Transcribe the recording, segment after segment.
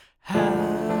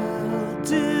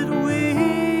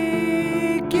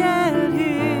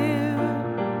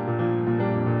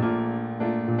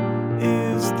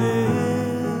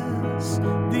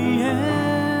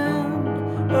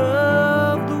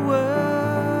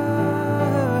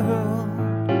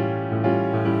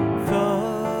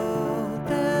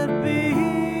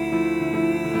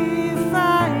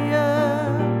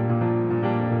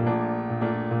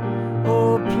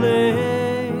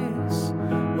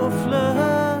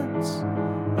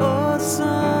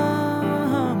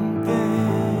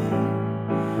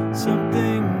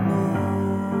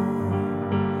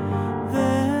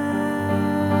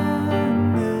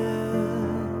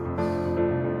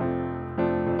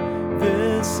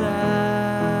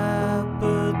apathy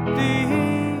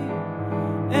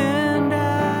and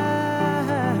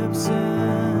absence.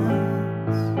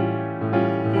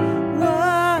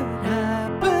 What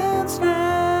happens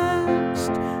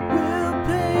next? Will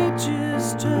pages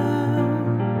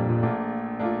turn?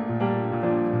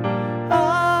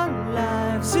 Our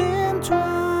lives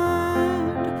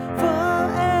entwined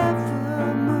forevermore.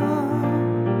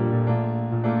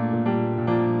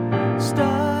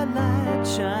 Starlight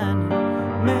shining,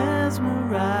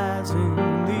 mesmerizing,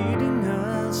 leading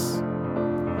us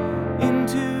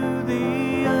into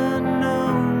the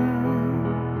unknown,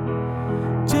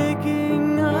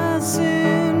 taking us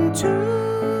into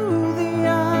the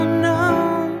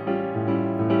unknown.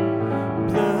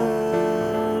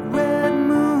 Blood red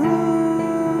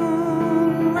moon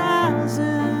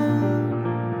rising,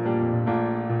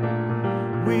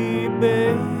 we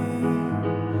bathe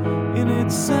in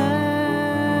its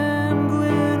sanguine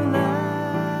light.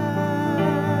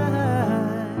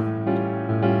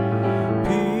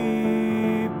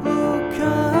 People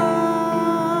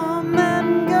come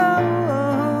and go,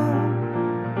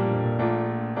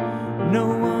 no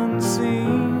one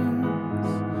seems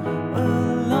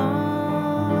alone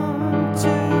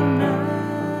tonight.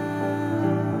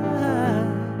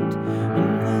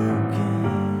 I'm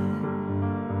looking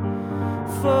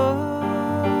for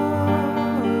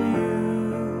you,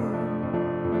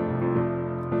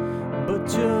 but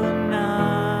you're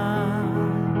not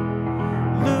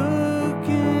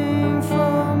looking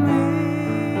for me.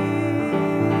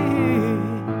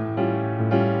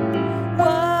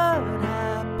 What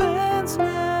happens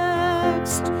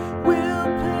next? Will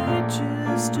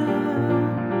pages turn?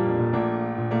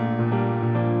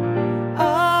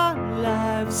 Our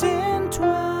lives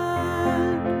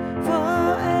entwined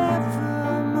forevermore.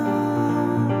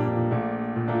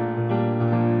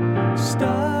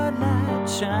 Starlight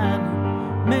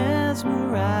shining,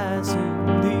 mesmerizing,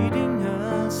 leading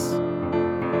us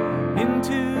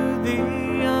into the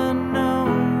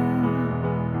unknown,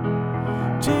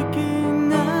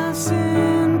 taking us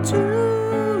into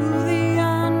the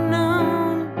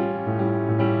unknown.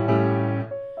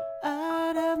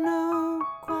 I'd have no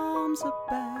qualms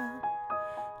about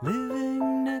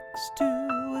living next to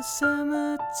a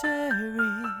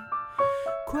cemetery,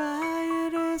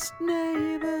 quietest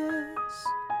neighbors,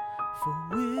 for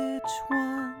which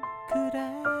one could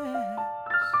ask.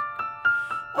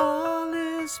 All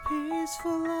is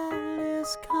peaceful, all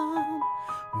is calm,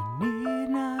 we need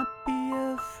not be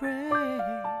afraid.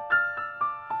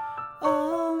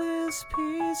 All is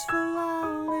peaceful,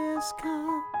 all is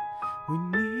calm, we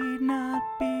need not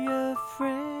be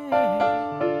afraid.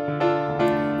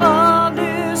 All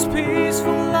is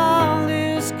peaceful, all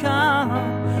is calm,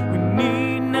 we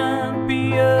need not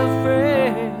be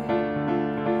afraid.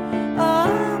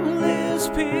 All is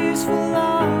peaceful,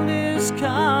 all is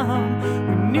calm,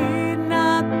 we need